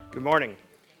Good morning.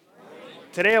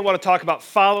 Today I want to talk about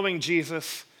following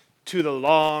Jesus to the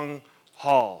long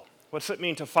haul. What's it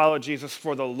mean to follow Jesus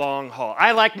for the long haul?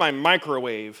 I like my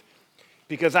microwave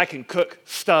because I can cook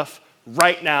stuff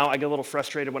right now. I get a little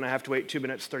frustrated when I have to wait 2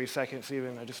 minutes, 30 seconds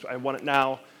even. I want it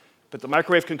now. But the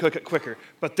microwave can cook it quicker.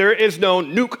 But there is no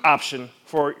nuke option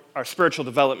for our spiritual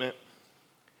development.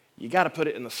 You got to put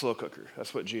it in the slow cooker.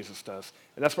 That's what Jesus does.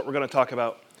 And that's what we're going to talk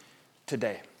about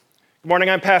today. Good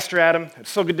morning, I'm Pastor Adam. It's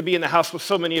so good to be in the house with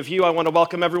so many of you. I want to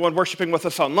welcome everyone worshiping with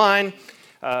us online,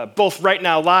 both right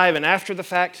now live and after the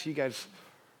fact. You guys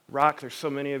rock. There's so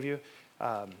many of you.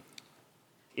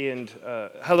 And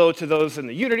hello to those in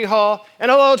the Unity Hall,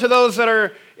 and hello to those that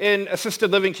are in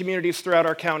assisted living communities throughout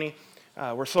our county.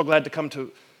 We're so glad to come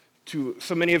to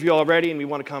so many of you already, and we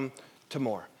want to come to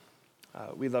more.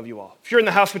 We love you all. If you're in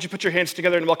the house, would you put your hands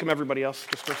together and welcome everybody else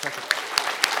just for a second?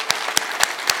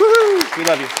 Woo-hoo! We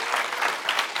love you.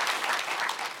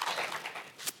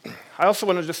 I also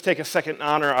want to just take a second and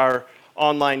honor our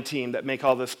online team that make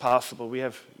all this possible. We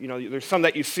have, there's some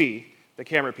that you see, the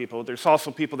camera people. There's also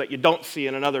people that you don't see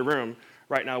in another room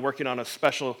right now working on a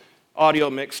special audio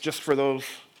mix just for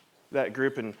that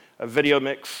group, and a video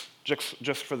mix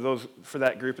just for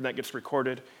that group, and that gets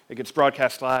recorded. It gets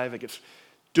broadcast live. It gets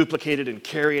duplicated and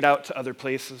carried out to other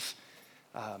places.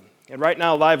 And right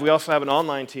now, live, we also have an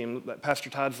online team that Pastor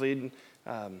Todd's leading,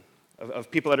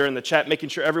 of people that are in the chat, making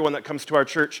sure everyone that comes to our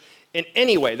church in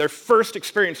any way, their first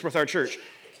experience with our church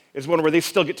is one where they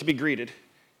still get to be greeted,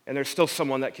 and there's still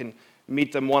someone that can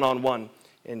meet them one-on-one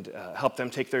and help them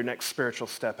take their next spiritual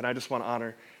step. And I just want to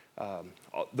honor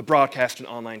the broadcast and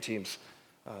online teams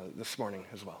this morning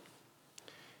as well.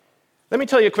 Let me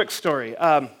tell you a quick story.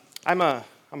 I'm a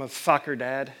soccer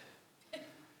dad,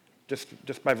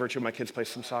 just by virtue of my kids play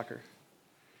some soccer.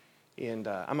 And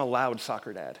I'm a loud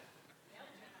soccer dad.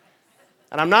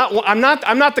 And I'm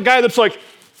not the guy that's like,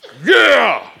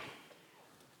 yeah,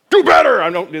 do better. I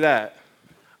don't do that.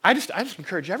 I just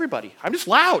encourage everybody. I'm just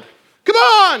loud. Come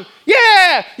on,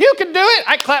 yeah, you can do it.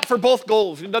 I clap for both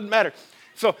goals. It doesn't matter.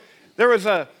 So there was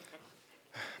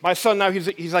my son now.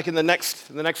 He's like in the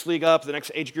next league up, the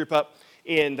next age group up,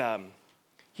 and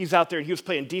he's out there and he was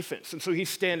playing defense, and so he's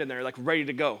standing there like ready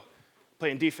to go,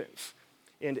 playing defense,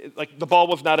 and the ball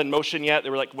was not in motion yet. They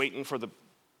were like waiting for the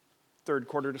third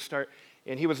quarter to start.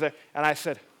 And he was there, and I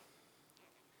said,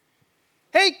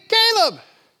 "Hey, Caleb!"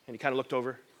 And he kind of looked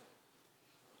over.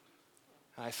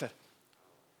 And I said,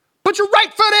 "Put your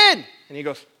right foot in!" And he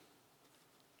goes.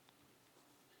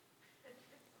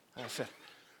 And I said,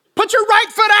 "Put your right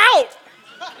foot out!"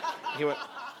 And he went,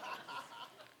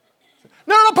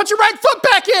 No, put your right foot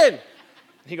back in! And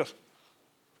he goes,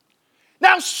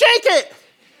 "Now shake it!"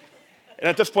 And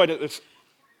at this point, it's...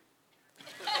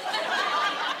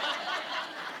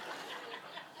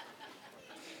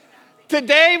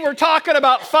 Today, we're talking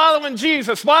about following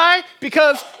Jesus. Why?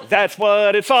 Because that's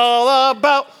what it's all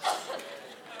about.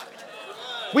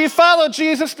 We follow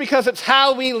Jesus because it's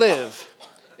how we live.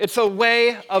 It's a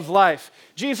way of life.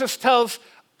 Jesus tells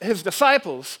his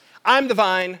disciples, "I'm the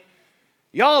vine,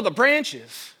 y'all the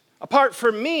branches. Apart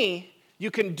from me,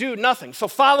 you can do nothing." So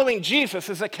following Jesus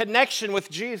is a connection with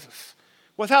Jesus.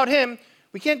 Without him,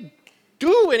 we can't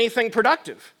do anything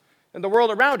productive in the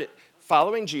world around it.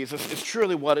 Following Jesus is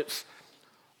truly what it's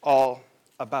all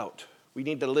about. We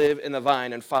need to live in the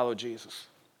vine and follow Jesus.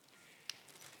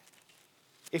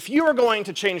 If you were going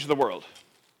to change the world,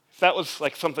 if that was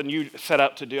like something you set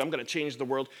out to do, I'm going to change the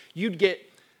world, you'd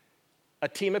get a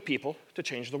team of people to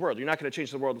change the world. You're not going to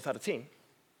change the world without a team.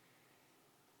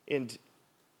 And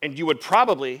you would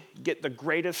probably get the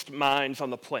greatest minds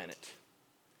on the planet.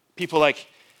 People like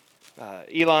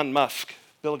Elon Musk,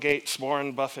 Bill Gates,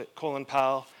 Warren Buffett, Colin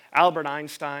Powell, Albert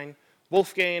Einstein,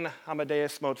 Wolfgang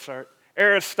Amadeus Mozart,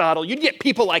 Aristotle. You'd get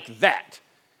people like that.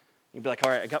 You'd be like,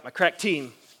 all right, I got my crack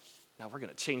team. Now we're going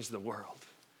to change the world.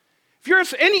 If you're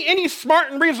any smart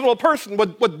and reasonable person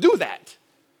would do that.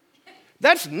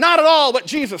 That's not at all what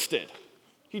Jesus did.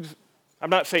 I'm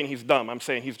not saying he's dumb. I'm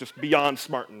saying he's just beyond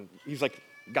smart, and he's like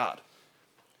God.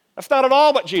 That's not at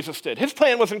all what Jesus did. His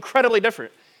plan was incredibly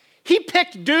different. He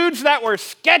picked dudes that were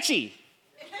sketchy.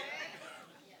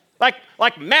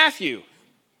 Like Matthew,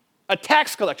 a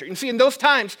tax collector. You see, in those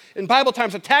times, in Bible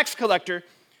times, a tax collector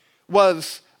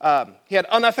was, he had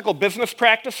unethical business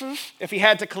practices. If he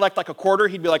had to collect like a quarter,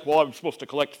 he'd be like, well, I'm supposed to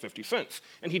collect 50 cents.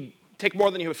 And he'd take more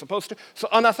than he was supposed to. So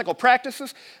unethical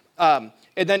practices. And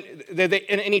then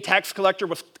any tax collector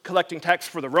was collecting tax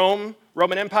for the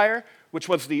Roman Empire, which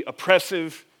was the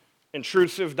oppressive,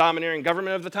 intrusive, domineering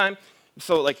government of the time.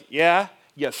 So yeah,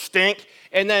 you stink.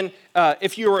 And then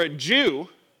if you were a Jew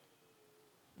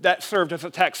that served as a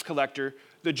tax collector,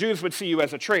 the Jews would see you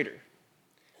as a traitor.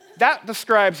 That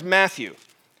describes Matthew.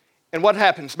 And what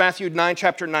happens? Matthew 9,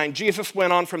 chapter 9, Jesus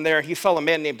went on from there. He saw a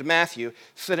man named Matthew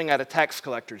sitting at a tax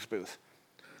collector's booth.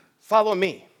 "Follow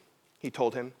me," he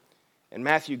told him. And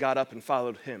Matthew got up and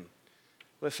followed him.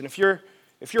 Listen, if you're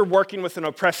working with an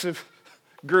oppressive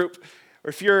group, or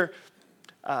if you're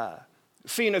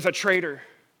seen as a traitor,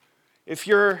 if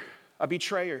you're a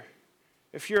betrayer,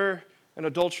 if you're an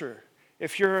adulterer,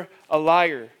 if you're a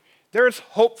liar, there's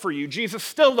hope for you. Jesus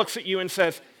still looks at you and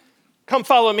says, "Come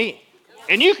follow me."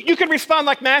 And you can respond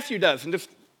like Matthew does and just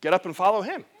get up and follow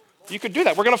him. You could do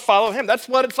that. We're going to follow him. That's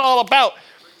what it's all about.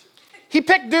 He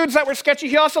picked dudes that were sketchy.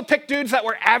 He also picked dudes that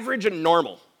were average and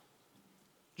normal.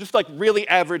 Just like really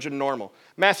average and normal.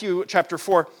 Matthew chapter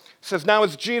 4 says, "Now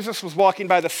as Jesus was walking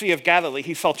by the Sea of Galilee,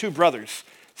 he saw two brothers,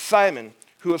 Simon,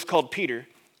 who was called Peter,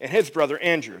 and his brother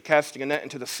Andrew, casting a net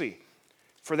into the sea,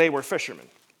 for they were fishermen.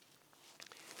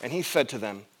 And he said to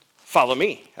them, 'Follow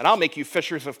me, and I'll make you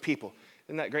fishers of people.'"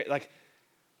 Isn't that great? Like,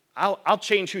 I'll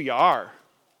change who you are.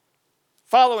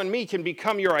 Following me can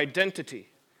become your identity.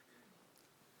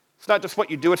 It's not just what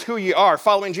you do, it's who you are.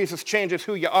 Following Jesus changes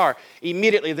who you are.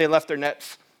 Immediately they left their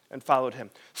nets and followed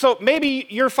him. So maybe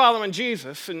you're following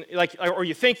Jesus, and or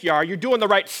you think you are. You're doing the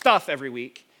right stuff every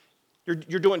week. You're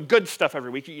doing good stuff every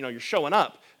week. You're showing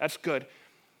up. That's good.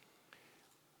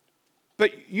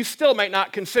 But you still might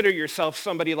not consider yourself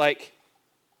somebody like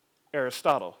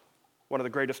Aristotle, one of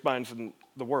the greatest minds in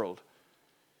the world.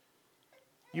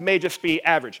 You may just be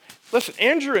average. Listen,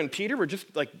 Andrew and Peter were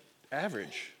just like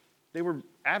average. They were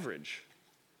average.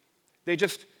 They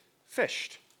just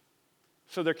fished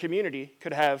so their community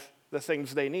could have the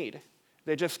things they need.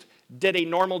 They just did a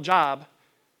normal job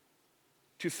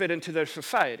to fit into their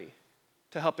society,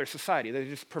 to help their society. They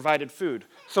just provided food.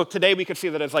 So today we could see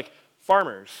that as like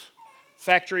farmers,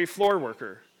 factory floor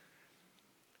worker.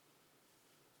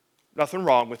 Nothing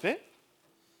wrong with it,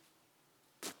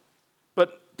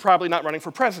 but probably not running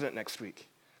for president next week.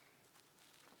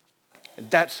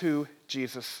 And that's who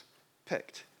Jesus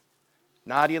picked.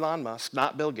 Not Elon Musk,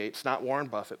 not Bill Gates, not Warren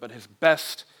Buffett, but his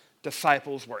best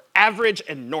disciples were average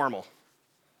and normal.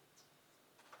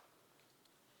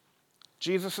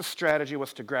 Jesus' strategy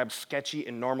was to grab sketchy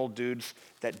and normal dudes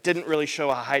that didn't really show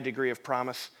a high degree of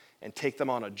promise and take them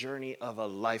on a journey of a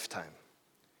lifetime.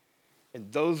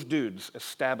 And those dudes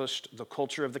established the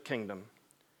culture of the kingdom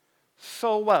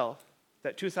so well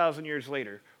that 2,000 years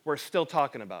later, we're still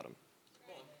talking about them.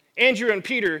 Andrew and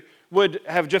Peter would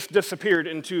have just disappeared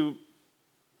into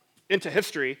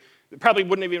history. They probably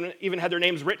wouldn't have even had their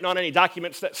names written on any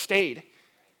documents that stayed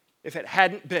if it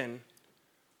hadn't been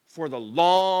for the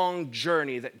long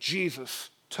journey that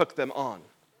Jesus took them on.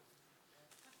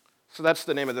 So that's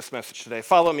the name of this message today.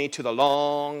 Follow me to the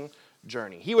long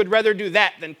journey. He would rather do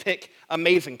that than pick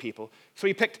amazing people. So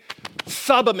he picked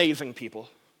sub-amazing people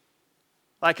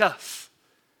like us.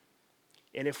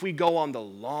 And if we go on the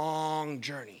long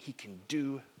journey, he can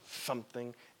do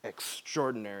something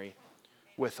extraordinary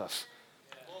with us.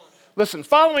 Listen,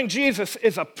 following Jesus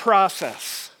is a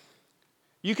process.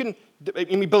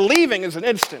 Believing is an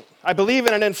instant. I believe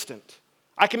in an instant.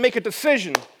 I can make a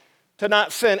decision to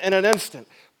not sin in an instant.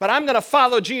 But I'm going to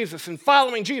follow Jesus, and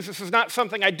following Jesus is not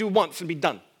something I do once and be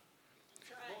done.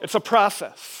 It's a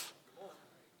process.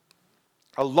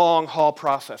 A long haul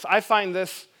process. I find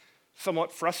this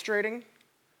somewhat frustrating.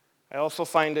 I also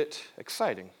find it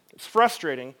exciting. It's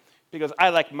frustrating because I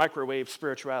like microwave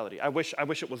spirituality. I wish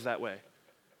it was that way.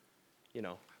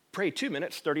 Pray 2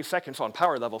 minutes, 30 seconds on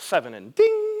power level 7, and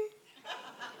ding,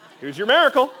 here's your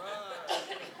miracle.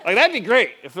 Like, that'd be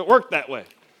great if it worked that way.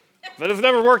 But it's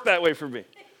never worked that way for me.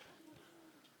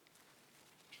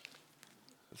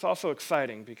 It's also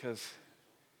exciting because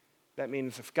that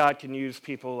means if God can use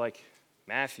people like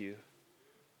Matthew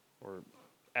or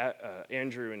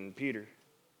Andrew and Peter,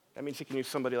 that means he can use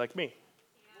somebody like me.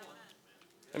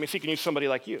 That means he can use somebody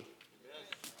like you.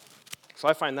 So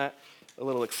I find that a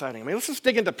little exciting. Let's just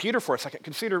dig into Peter for a second.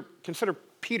 Consider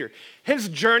Peter. His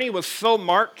journey was so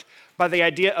marked by the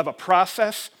idea of a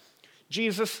process,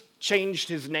 Jesus changed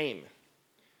his name.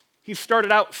 He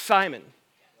started out Simon,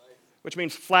 which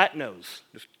means flat nose.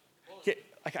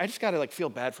 I just got to feel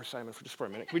bad for Simon for a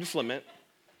minute. Can we just lament?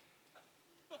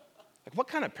 What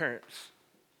kind of parents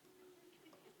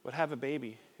would have a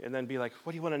baby and then be like,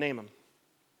 what do you want to name him?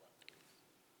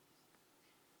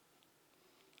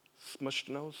 Smushed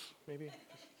nose, maybe?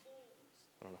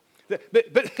 I don't know.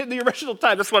 But in the original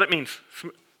time, that's what it means,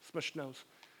 smushed nose.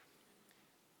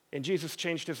 And Jesus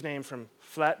changed his name from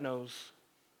flat nose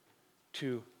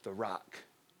to the rock,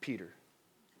 Peter.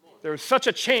 There was such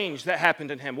a change that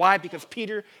happened in him. Why? Because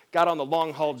Peter got on the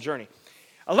long haul journey.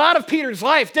 A lot of Peter's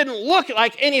life didn't look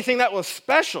like anything that was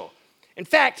special. In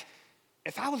fact,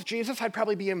 if I was Jesus, I'd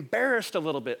probably be embarrassed a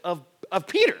little bit of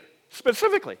Peter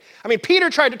specifically. I mean, Peter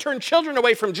tried to turn children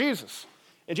away from Jesus.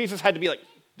 And Jesus had to be like,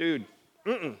 dude,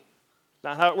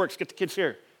 not how it works. Get the kids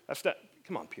here.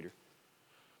 Come on, Peter.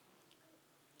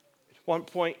 At one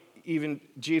point, even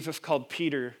Jesus called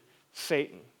Peter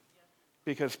Satan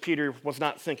because Peter was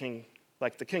not thinking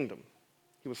like the kingdom.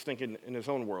 He was thinking in his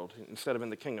own world instead of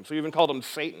in the kingdom. So he even called him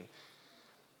Satan.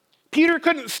 Peter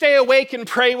couldn't stay awake and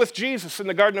pray with Jesus in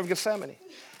the Garden of Gethsemane.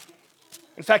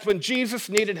 In fact, when Jesus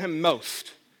needed him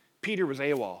most, Peter was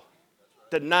AWOL,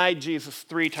 denied Jesus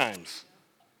 3 times.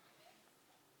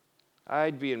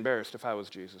 I'd be embarrassed if I was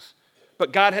Jesus.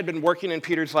 But God had been working in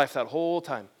Peter's life that whole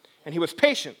time, and he was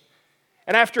patient.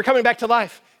 And after coming back to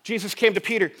life, Jesus came to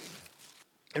Peter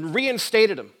and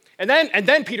reinstated him. And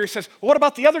then Peter says, well, what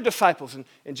about the other disciples?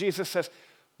 And Jesus says,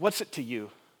 what's it to you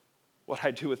what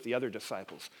I do with the other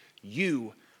disciples?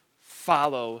 You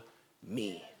follow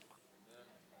me.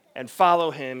 And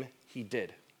follow him he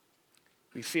did.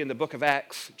 We see in the book of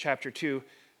Acts, chapter 2,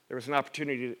 there was an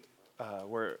opportunity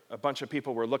where a bunch of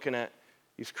people were looking at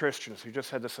these Christians who just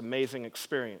had this amazing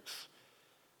experience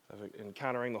of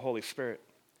encountering the Holy Spirit.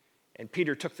 And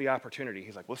Peter took the opportunity.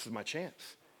 He's like, well, this is my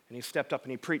chance. And he stepped up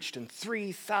and he preached, and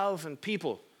 3,000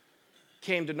 people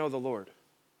came to know the Lord.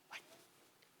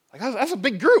 That's a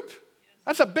big group.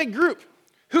 That's a big group.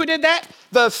 Who did that?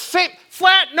 The same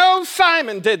flat-nosed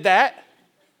Simon did that.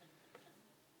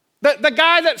 The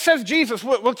guy that says Jesus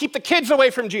will keep the kids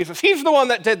away from Jesus. He's the one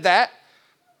that did that.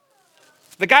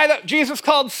 The guy that Jesus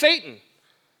called Satan.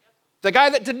 The guy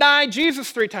that denied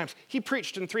Jesus 3 times. He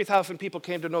preached and 3,000 people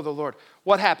came to know the Lord.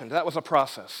 What happened? That was a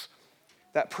process.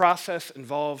 That process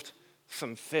involved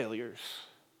some failures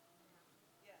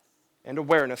and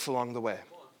awareness along the way.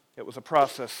 It was a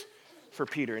process for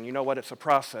Peter. And you know what? It's a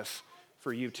process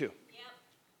for you too.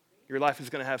 Your life is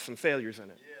going to have some failures in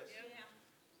it.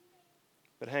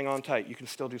 But hang on tight. You can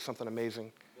still do something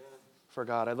amazing for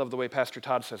God. I love the way Pastor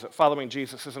Todd says it. Following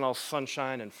Jesus isn't all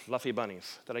sunshine and fluffy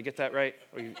bunnies. Did I get that right?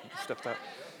 Or you stepped out?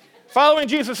 Following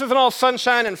Jesus isn't all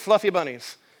sunshine and fluffy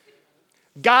bunnies.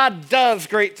 God does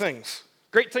great things.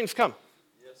 Great things come.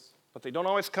 But they don't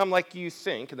always come like you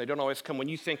think, and they don't always come when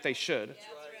you think they should.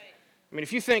 I mean,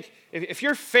 if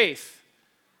your faith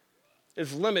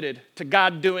is limited to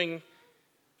God doing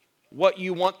what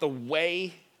you want the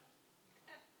way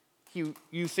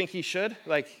you think he should,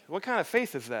 like, what kind of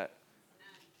faith is that?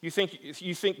 You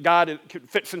think God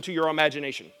fits into your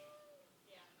imagination.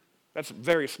 That's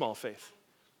very small faith.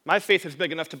 My faith is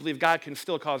big enough to believe God can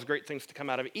still cause great things to come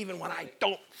out of it, even when I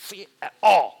don't see it at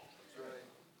all.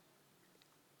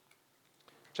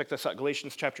 Check this out.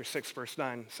 Galatians chapter 6, verse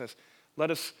 9 says,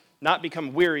 let us not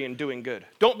become weary in doing good.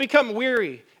 Don't become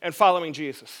weary in following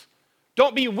Jesus.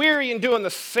 Don't be weary in doing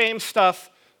the same stuff,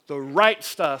 the right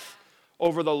stuff,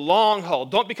 over the long haul.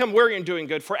 Don't become weary in doing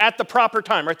good, for at the proper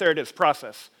time, right there it is,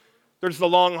 process. There's the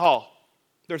long haul.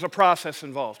 There's a process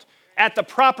involved. At the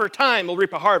proper time, we'll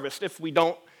reap a harvest if we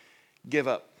don't give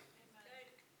up.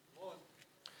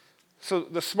 So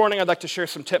this morning, I'd like to share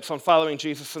some tips on following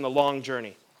Jesus in the long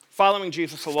journey. Following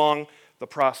Jesus along the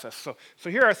process. So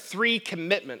here are 3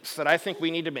 commitments that I think we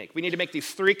need to make. We need to make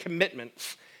these 3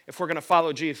 commitments if we're going to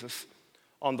follow Jesus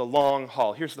on the long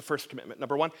haul. Here's the first commitment.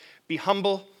 Number 1, be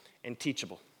humble and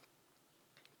teachable.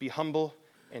 Be humble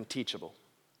and teachable.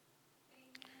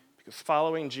 Because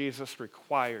following Jesus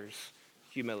requires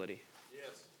humility.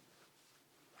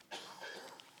 Yes.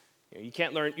 You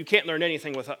can't learn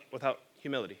anything without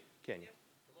humility, can you?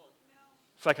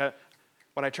 It's like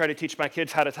when I try to teach my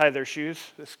kids how to tie their shoes,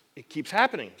 it keeps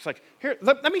happening. It's like, here,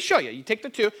 let me show you. You take the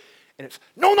 2, and it's,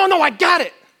 no, I got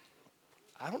it.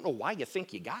 I don't know why you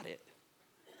think you got it.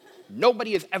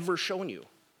 Nobody has ever shown you.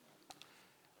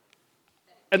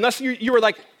 Unless you were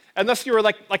like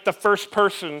the first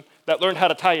person that learned how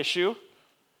to tie a shoe,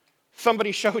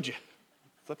 somebody showed you.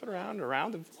 Flip it around,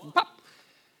 and pop.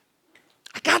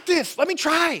 I got this. Let me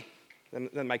try.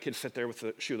 Then my kids sit there with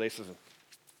the shoelaces and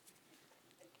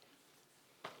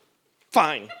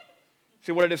fine.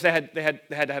 See what it is? They had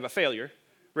to have a failure.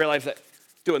 Realize that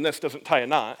doing this doesn't tie a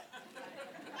knot.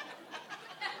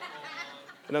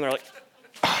 And then they're like,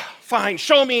 fine,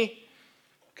 show me.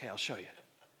 Okay, I'll show you.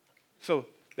 So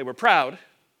they were proud,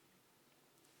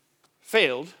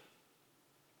 failed.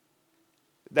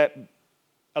 That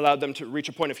allowed them to reach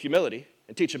a point of humility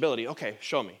and teachability. Okay,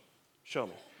 show me.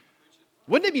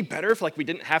 Wouldn't it be better if we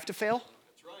didn't have to fail?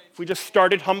 That's right. If we just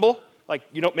started humble,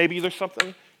 maybe there's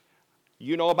something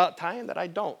about tying that I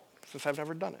don't, since I've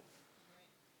never done it.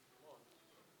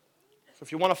 So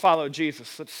if you want to follow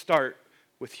Jesus, let's start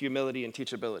with humility and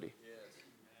teachability.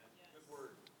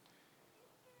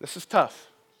 This is tough.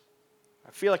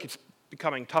 I feel like it's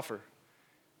becoming tougher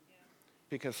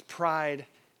because pride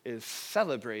is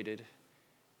celebrated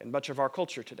in much of our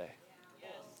culture today.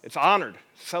 It's honored,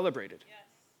 celebrated.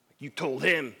 You told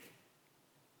him.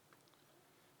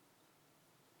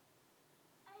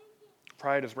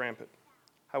 Pride is rampant.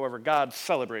 However, God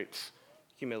celebrates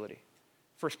humility.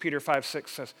 1 Peter 5:6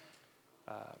 says,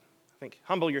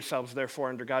 humble yourselves, therefore,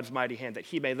 under God's mighty hand, that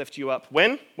he may lift you up.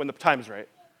 When? When the time is right.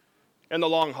 In the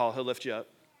long haul, he'll lift you up.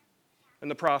 In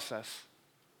the process.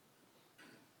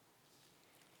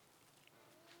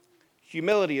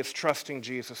 Humility is trusting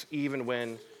Jesus even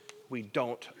when we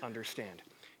don't understand.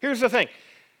 Here's the thing.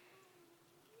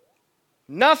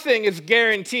 Nothing is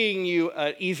guaranteeing you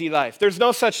an easy life. There's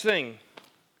no such thing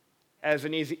as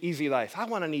an easy life. I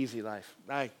want an easy life.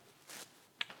 If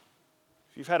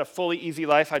you've had a fully easy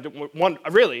life, did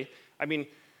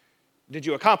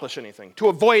you accomplish anything? To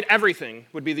avoid everything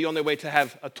would be the only way to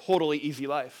have a totally easy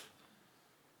life.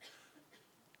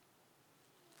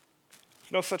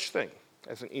 There's no such thing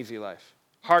as an easy life.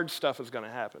 Hard stuff is going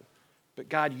to happen. But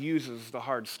God uses the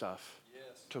hard stuff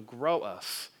to grow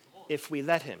us if we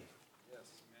let him.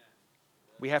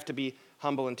 We have to be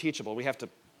humble and teachable. We have to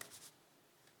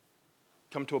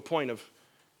come to a point of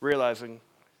realizing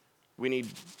we need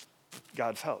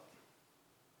God's help.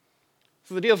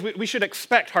 So the deal is we should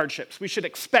expect hardships. We should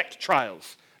expect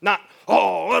trials. Not,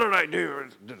 what did I do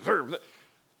to deserve that?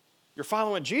 You're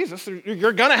following Jesus,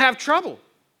 you're going to have trouble.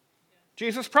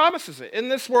 Jesus promises it. In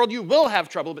this world you will have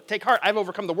trouble, but take heart, I've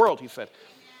overcome the world, he said.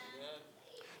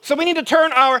 So we need to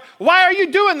turn our, why are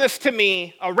you doing this to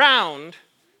me, around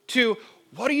to,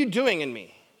 what are you doing in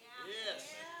me?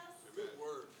 Yes.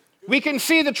 We can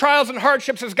see the trials and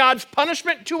hardships as God's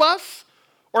punishment to us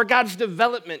or God's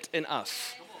development in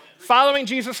us. Following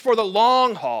Jesus for the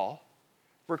long haul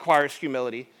requires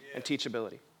humility and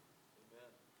teachability.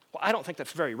 Well, I don't think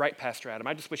that's very right, Pastor Adam.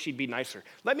 I just wish he'd be nicer.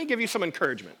 Let me give you some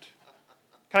encouragement.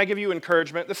 Can I give you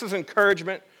encouragement? This is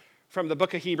encouragement from the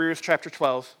book of Hebrews, chapter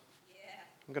 12.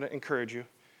 I'm going to encourage you.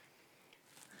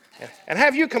 And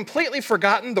have you completely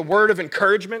forgotten the word of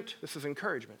encouragement? This is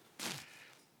encouragement.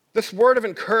 This word of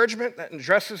encouragement that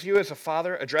addresses you as a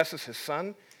father addresses his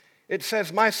son. It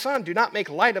says, my son, do not make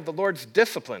light of the Lord's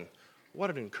discipline. What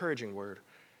an encouraging word.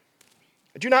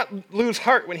 Do not lose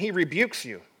heart when he rebukes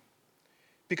you,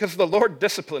 because the Lord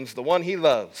disciplines the one he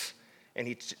loves, and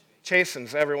he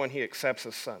chastens everyone he accepts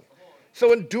as son.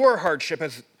 So endure hardship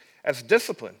as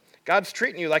discipline. God's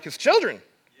treating you like his children.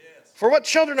 For what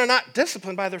children are not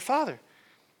disciplined by their father?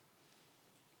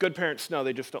 Good parents know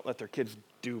they just don't let their kids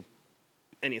do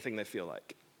anything they feel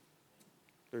like.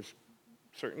 There's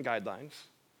certain guidelines,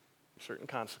 certain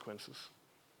consequences.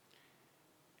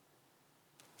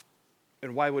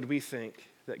 And why would we think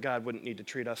that God wouldn't need to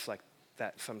treat us like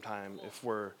that sometime if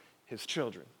we're his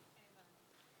children?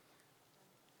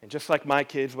 And just like my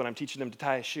kids, when I'm teaching them to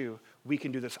tie a shoe, we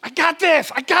can do this. I got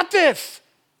this! I got this!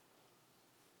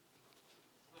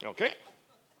 Okay?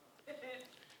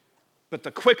 But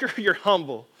the quicker you're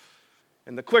humble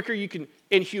and the quicker you can,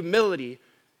 in humility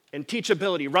and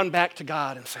teachability, run back to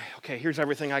God and say, okay, here's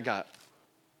everything I got.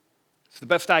 It's the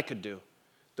best I could do.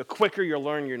 The quicker you'll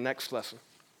learn your next lesson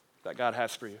that God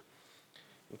has for you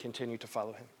and continue to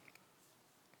follow him.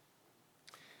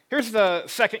 Here's the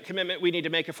second commitment we need to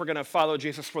make if we're going to follow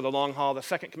Jesus for the long haul. The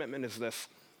second commitment is this: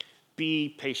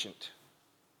 be patient.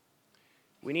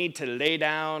 We need to lay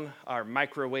down our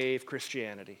microwave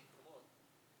Christianity.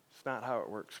 It's not how it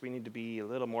works. We need to be a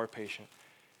little more patient.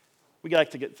 We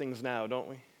like to get things now, don't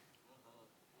we?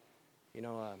 You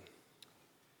know,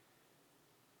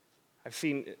 I've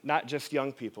seen not just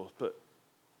young people, but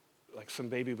like some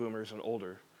baby boomers and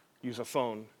older use a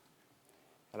phone.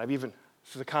 And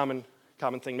this is a common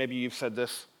thing. Maybe you've said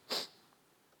this.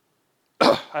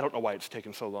 I don't know why it's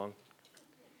taken so long.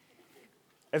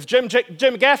 As Jim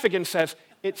Gaffigan says,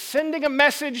 it's sending a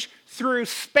message through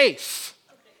space.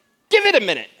 Give it a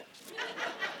minute.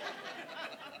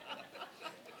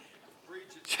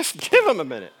 Just give them a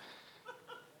minute.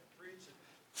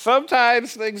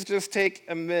 Sometimes things just take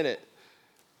a minute.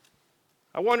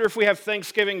 I wonder if we have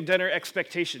Thanksgiving dinner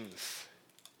expectations,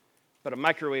 but a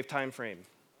microwave time frame.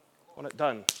 Want it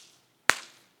done.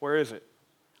 Where is it?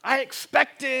 I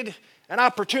expected an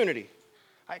opportunity.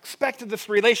 I expected this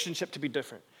relationship to be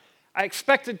different. I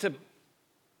expected to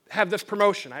have this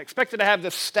promotion. I expected to have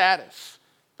this status,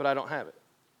 but I don't have it.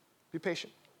 Be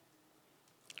patient.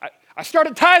 I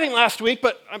started tithing last week,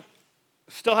 but I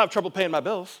still have trouble paying my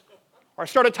bills. Or I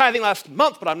started tithing last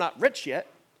month, but I'm not rich yet.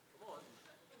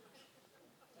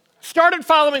 Started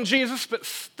following Jesus, but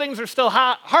things are still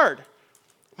hard. I'm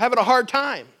having a hard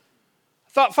time. I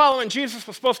thought following Jesus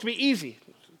was supposed to be easy.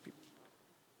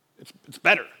 It's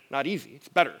better, not easy. It's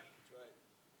better.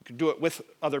 You can do it with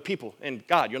other people and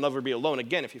God. You'll never be alone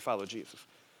again if you follow Jesus.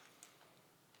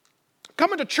 I'm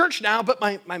coming to church now, but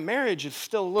my marriage is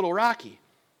still a little rocky.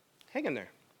 Hang in there.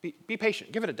 Be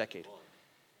patient. Give it a decade.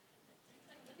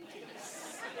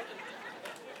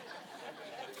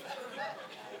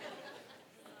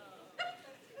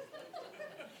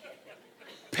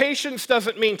 Patience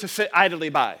doesn't mean to sit idly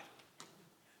by.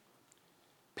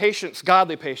 Patience,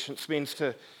 godly patience, means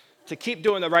to keep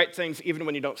doing the right things even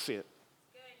when you don't see it.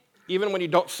 Even when you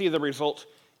don't see the result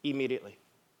immediately.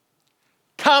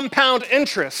 Compound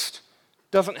interest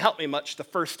doesn't help me much the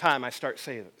first time I start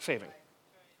saving.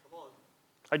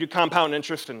 I do compound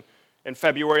interest in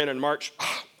February and in March.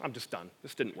 I'm just done.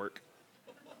 This didn't work.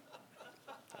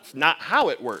 That's not how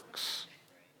it works.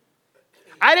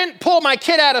 I didn't pull my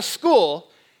kid out of school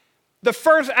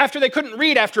after they couldn't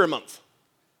read after a month.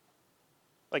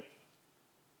 Like,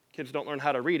 kids don't learn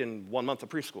how to read in 1 month of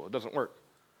preschool. It doesn't work.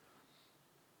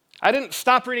 I didn't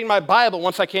stop reading my Bible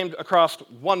once I came across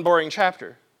one boring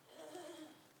chapter.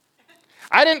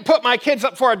 I didn't put my kids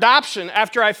up for adoption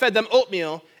after I fed them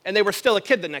oatmeal and they were still a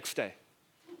kid the next day.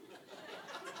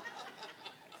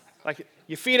 Like,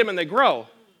 you feed them and they grow.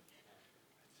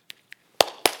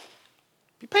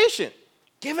 Be patient.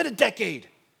 Give it a decade.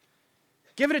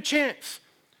 Give it a chance.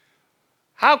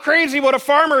 How crazy would a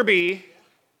farmer be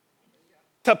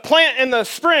to plant in the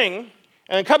spring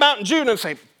and come out in June and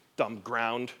say, dumb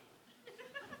ground.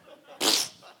 I'm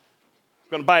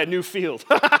going to buy a new field.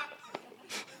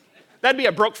 That'd be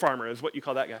a broke farmer is what you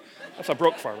call that guy. That's a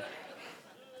broke farmer.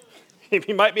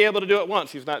 He might be able to do it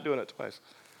once. He's not doing it twice.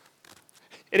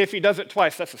 And if he does it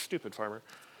twice, that's a stupid farmer.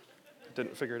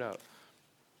 Didn't figure it out.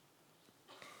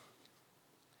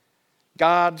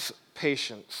 God's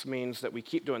patience means that we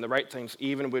keep doing the right things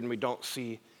even when we don't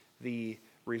see the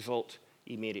result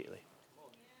immediately.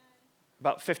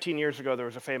 About 15 years ago, there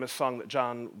was a famous song that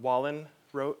John Wallen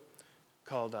wrote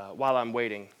called While I'm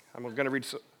Waiting. I'm going to read.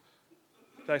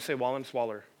 Did I say Wallen? It's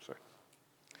Waller. Sorry.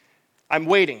 I'm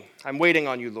waiting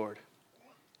on you, Lord.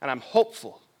 And I'm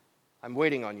hopeful. I'm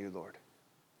waiting on you, Lord.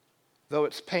 Though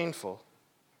it's painful,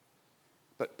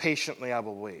 but patiently I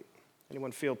will wait.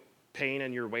 Anyone feel pain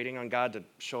and you're waiting on God to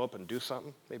show up and do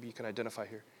something? Maybe you can identify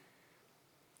here.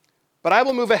 But I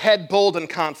will move ahead bold and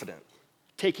confident,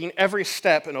 taking every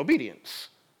step in obedience.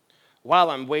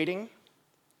 While I'm waiting,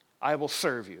 I will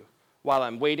serve you. While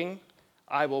I'm waiting,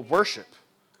 I will worship.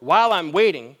 While I'm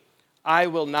waiting, I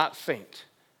will not faint.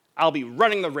 I'll be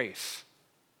running the race,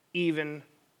 even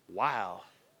while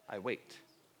I wait.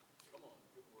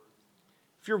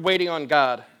 If you're waiting on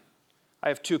God, I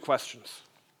have two questions.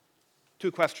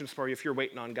 Two questions for you if you're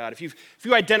waiting on God. If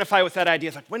you identify with that idea,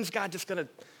 it's like, when's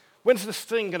this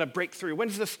thing going to break through?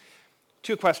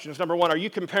 Two questions. Number one, are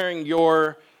you comparing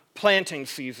your planting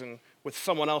season with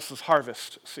someone else's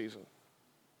harvest season?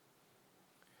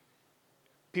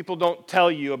 People don't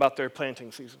tell you about their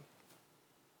planting season,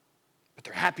 but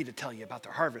they're happy to tell you about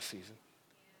their harvest season.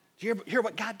 Did you hear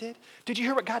what God did? Did you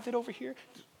hear what God did over here?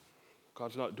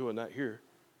 God's not doing that here.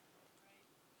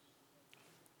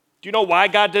 Do you know why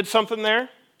God did something there?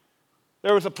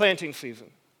 There was a planting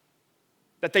season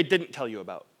that they didn't tell you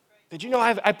about. Did you know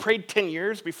I prayed 10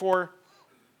 years before?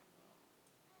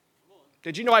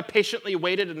 Did you know I patiently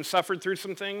waited and suffered through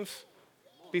some things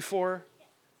before?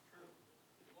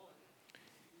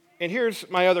 And here's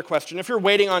my other question. If you're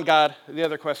waiting on God, the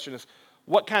other question is,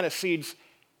 what kind of seeds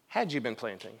had you been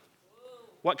planting?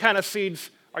 What kind of seeds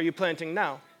are you planting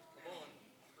now?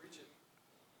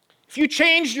 If you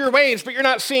changed your ways, but you're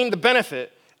not seeing the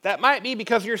benefit, that might be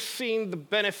because you're seeing the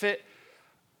benefit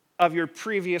of your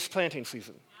previous planting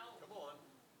season.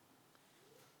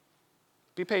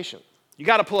 Be patient. You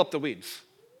got to pull up the weeds,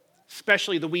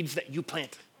 especially the weeds that you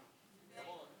planted.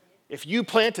 If you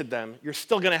planted them, you're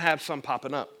still going to have some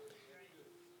popping up.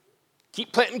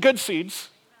 Keep planting good seeds.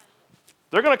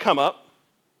 They're going to come up,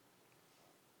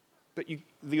 but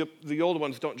the old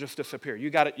ones don't just disappear. You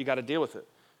got to deal with it.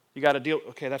 You got to deal,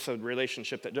 okay, that's a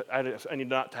relationship that I need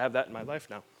not to have that in my life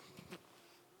now.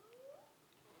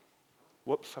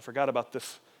 Whoops, I forgot about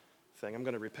this thing. I'm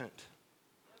going to repent.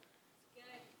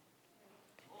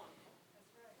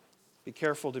 Be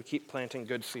careful to keep planting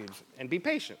good seeds and be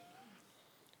patient.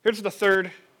 Here's the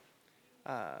third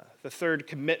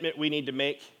commitment we need to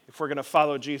make if we're going to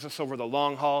follow Jesus over the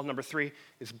long haul. Number 3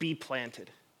 is be planted.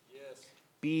 Yes.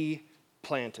 Be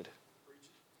planted.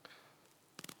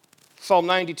 Psalm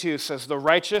 92 says, the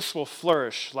righteous will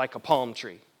flourish like a palm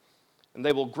tree. and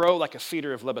they will grow like a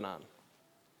cedar of Lebanon.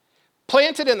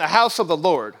 Planted in the house of the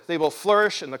Lord, they will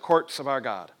flourish in the courts of our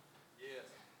God.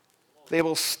 They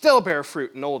will still bear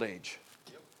fruit in old age.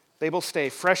 They will stay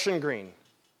fresh and green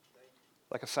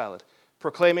like a salad,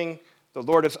 proclaiming, the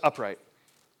Lord is upright.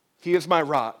 He is my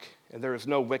rock, and there is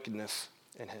no wickedness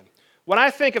in him. When I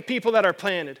think of people that are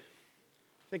planted,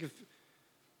 I think of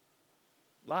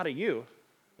a lot of you,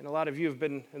 and a lot of you have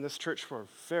been in this church for a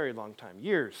very long time,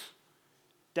 years,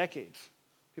 decades.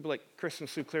 People like Chris and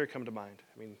Sue Clear come to mind.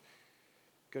 I mean,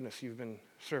 goodness, you've been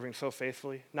serving so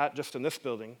faithfully, not just in this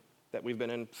building that we've been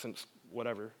in since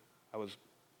whatever. I was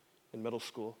in middle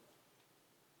school,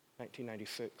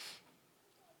 1996.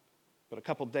 But a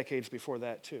couple decades before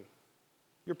that, too.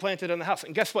 You're planted in the house.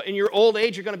 And guess what? In your old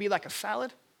age, you're going to be like a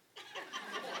salad.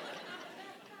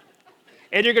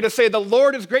 And you're going to say, the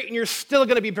Lord is great, and you're still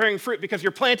going to be bearing fruit because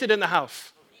you're planted in the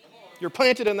house. You're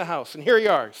planted in the house. And here you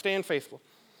are, staying faithful.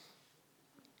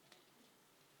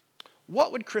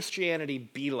 What would Christianity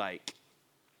be like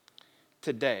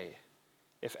today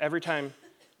if every time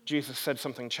Jesus said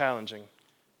something challenging,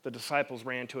 the disciples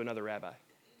ran to another rabbi?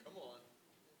 Come on,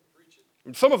 preach it.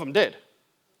 And some of them did.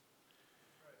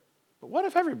 But what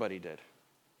if everybody did?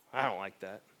 I don't like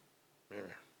that.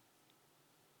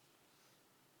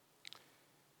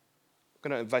 I'm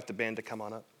going to invite the band to come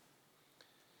on up.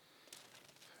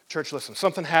 Church, listen,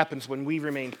 something happens when we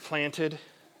remain planted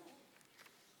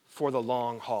for the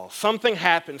long haul. Something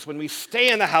happens when we stay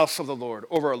in the house of the Lord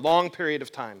over a long period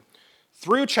of time,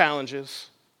 through challenges,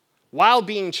 while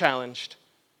being challenged.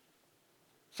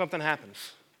 Something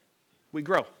happens. We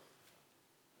grow.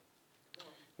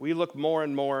 We look more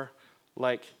and more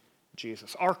like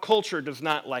Jesus. Our culture does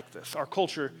not like this. Our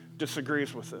culture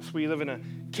disagrees with this. We live in a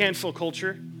cancel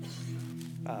culture,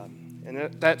 and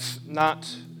that's not,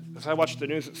 as I watch the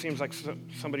news, it seems like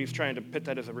somebody's trying to pit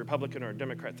that as a Republican or a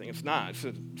Democrat thing. It's not. It's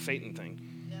a Satan thing.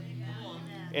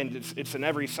 And it's in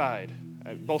every side.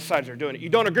 Both sides are doing it. You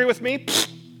don't agree with me?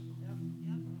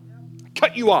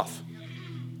 Cut you off.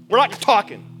 We're not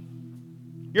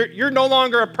talking. You're no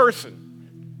longer a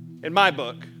person in my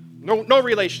book. No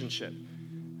relationship.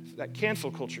 That cancel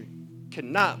culture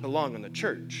cannot belong in the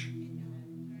church.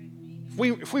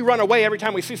 If we run away every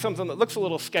time we see something that looks a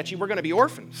little sketchy, we're going to be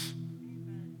orphans.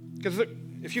 Because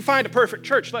if you find a perfect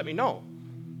church, let me know.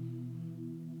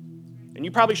 And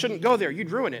you probably shouldn't go there. You'd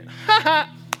ruin it.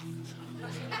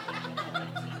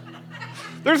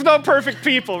 There's no perfect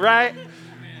people, right?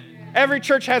 Every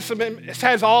church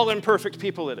has all imperfect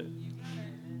people in it.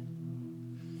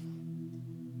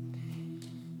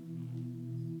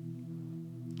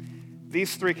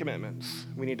 These three commitments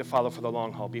we need to follow for the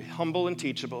long haul. Be humble and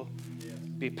teachable,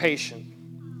 be patient,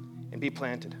 and be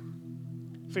planted.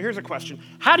 So here's a question.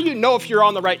 How do you know if you're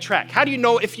on the right track? How do you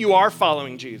know if you are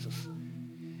following Jesus?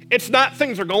 It's not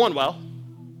things are going well.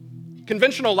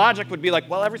 Conventional logic would be like,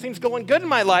 well, everything's going good in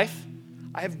my life.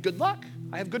 I have good luck.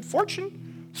 I have good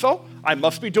fortune. So I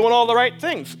must be doing all the right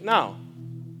things. No,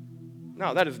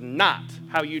 that is not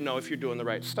how you know if you're doing the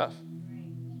right stuff.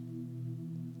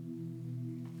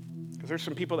 Because there's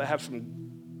some people that have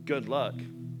some good luck.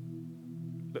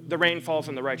 The rain falls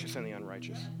on the righteous and the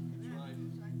unrighteous.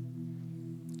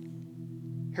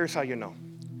 Here's how you know.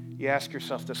 You ask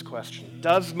yourself this question.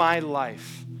 Does my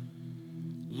life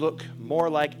look more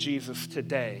like Jesus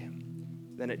today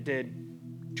than it did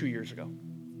 2 years ago?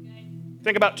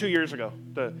 Think about 2 years ago.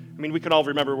 We can all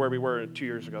remember where we were 2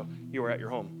 years ago. You were at your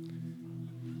home.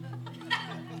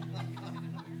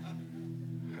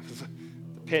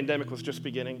 The pandemic was just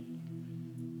beginning.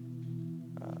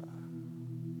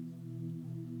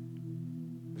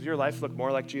 Does your life look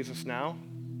more like Jesus now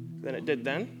than it did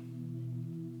then?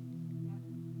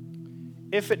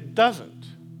 If it doesn't,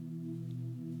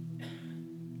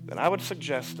 then I would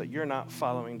suggest that you're not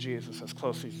following Jesus as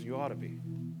closely as you ought to be.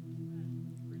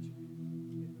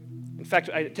 In fact,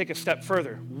 I take a step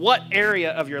further. What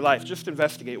area of your life, just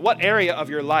investigate, what area of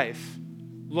your life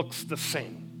looks the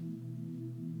same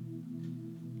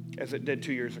as it did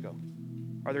 2 years ago?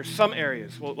 Are there some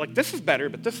areas, well, like this is better,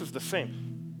 but this is the same?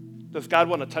 Does God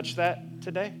want to touch that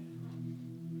today?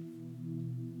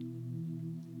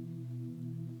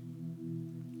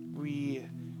 We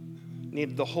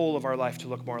need the whole of our life to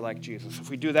look more like Jesus. If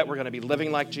we do that, we're going to be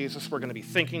living like Jesus. We're going to be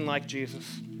thinking like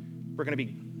Jesus. We're going to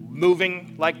be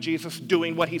moving like Jesus,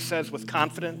 doing what he says with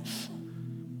confidence.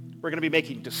 We're going to be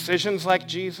making decisions like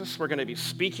Jesus. We're going to be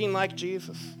speaking like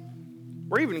Jesus.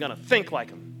 We're even going to think like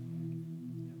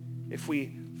him if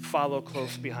we follow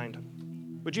close behind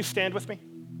him. Would you stand with me?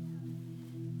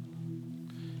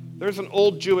 There's an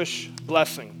old Jewish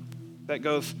blessing that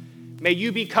goes, may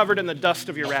you be covered in the dust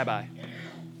of your rabbi.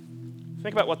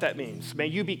 Think about what that means. May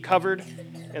you be covered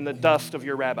in the dust of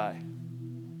your rabbi.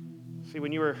 See,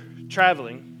 when you were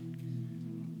traveling,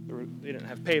 they didn't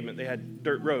have pavement, they had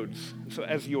dirt roads. And so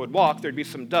as you would walk, there'd be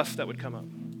some dust that would come up.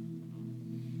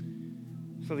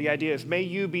 So the idea is, may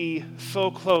you be so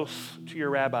close to your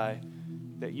rabbi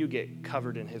that you get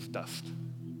covered in his dust.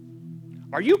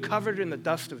 Are you covered in the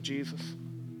dust of Jesus?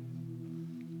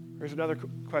 Here's another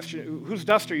question. Whose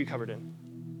dust are you covered in?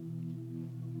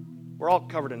 We're all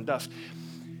covered in dust.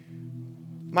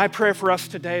 My prayer for us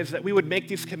today is that we would make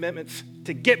these commitments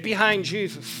to get behind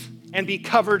Jesus and be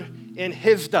covered in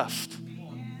his dust.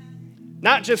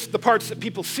 Not just the parts that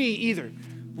people see either.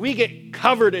 We get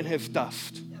covered in his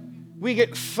dust. We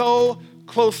get so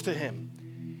close to him.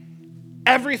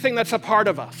 Everything that's a part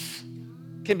of us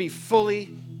can be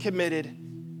fully committed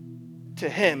to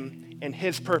him and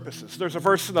his purposes. There's a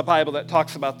verse in the Bible that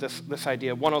talks about this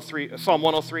idea. Psalm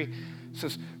 103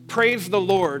 says, "Praise the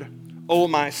Lord, O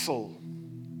my soul,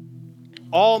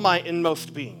 all my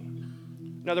inmost being."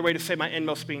 Another way to say my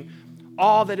inmost being,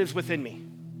 all that is within me.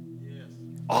 Yes.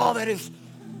 All this.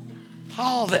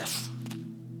 All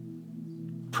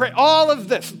of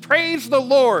this. Praise the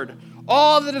Lord,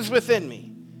 all that is within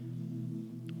me.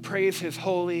 Praise his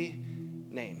holy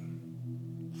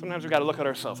name. Sometimes we've got to look at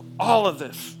ourselves. All of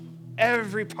this,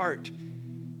 every part,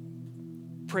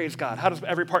 praise God. How does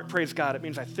every part praise God? It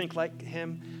means I think like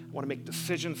him. I want to make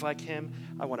decisions like him.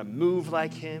 I want to move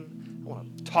like him. I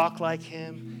want to talk like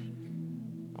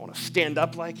him. I want to stand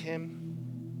up like him.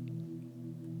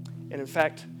 And in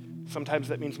fact, sometimes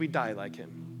that means we die like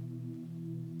him.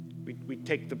 We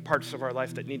take the parts of our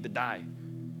life that need to die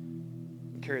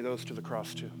and carry those to the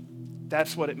cross too.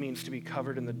 That's what it means to be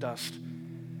covered in the dust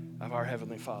of our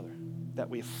Heavenly Father, that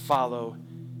we follow